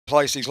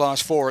placed his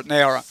last 4 at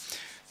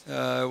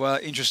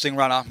NOWRA. Interesting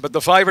runner. But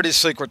the favourite is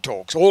Secret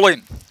Talks. All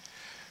in.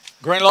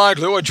 Green light,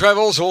 Lure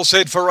Travels, all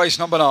set for race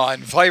number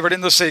 9. Favourite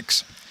in the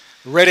 6.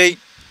 Ready.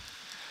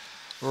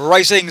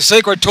 Racing,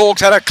 Secret Talks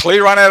had a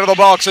clear run out of the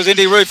box as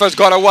Indy Roofer's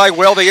got away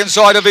well. The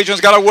inside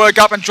division's going to work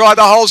up and try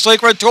the whole.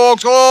 Secret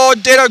Talks,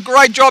 did a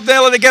great job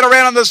nearly to get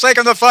around in the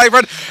second. The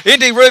favourite,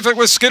 Indy Roofer,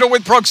 was skittled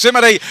with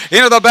proximity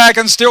into the back,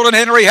 and Stilton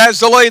Henry has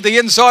the lead. The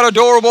inside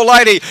Adorable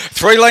Lady,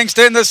 3 lengths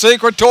in. The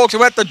Secret Talks,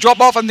 who had to drop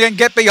off and then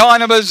get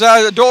behind him as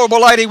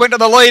Adorable Lady went to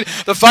the lead.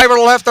 The favourite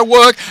will have to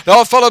work. They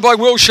were followed by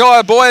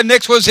Wilshire Boy, and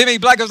next was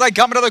Himmy Black as they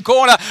come into the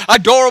corner.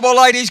 Adorable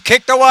Lady's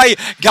kicked away.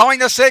 Going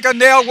the second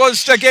now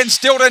was again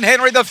Stilton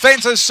Henry. The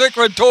fence is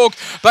Secret Talks,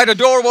 but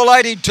Adorable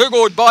Lady too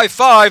good by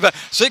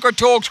 5. Secret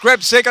Talks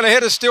grabbed second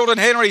ahead of Stilton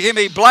Henry,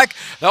 Himmy Black.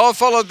 They were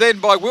followed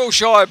then by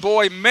Wilshire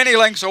Boy, many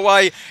lengths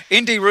away.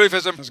 Indy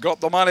Roofers has got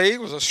the money.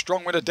 It was a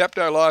strong win at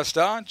Dapto last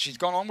start. She's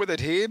gone on with it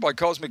here by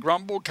Cosmic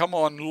Rumble. Come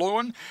on,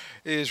 Lewin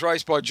is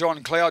raced by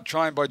John Clout,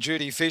 trained by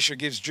Judy Fisher,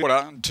 gives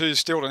Judah, and 2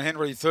 Stilton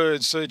Henry,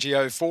 3rd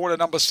Sergio Ford, and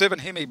number 7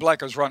 Himmy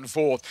Black has run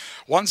 4th.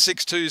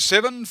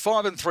 1.627,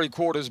 5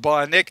 3/4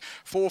 by a neck.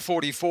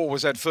 4.44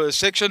 was that first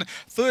section.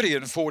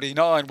 30 and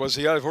 49 was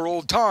the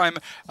overall time.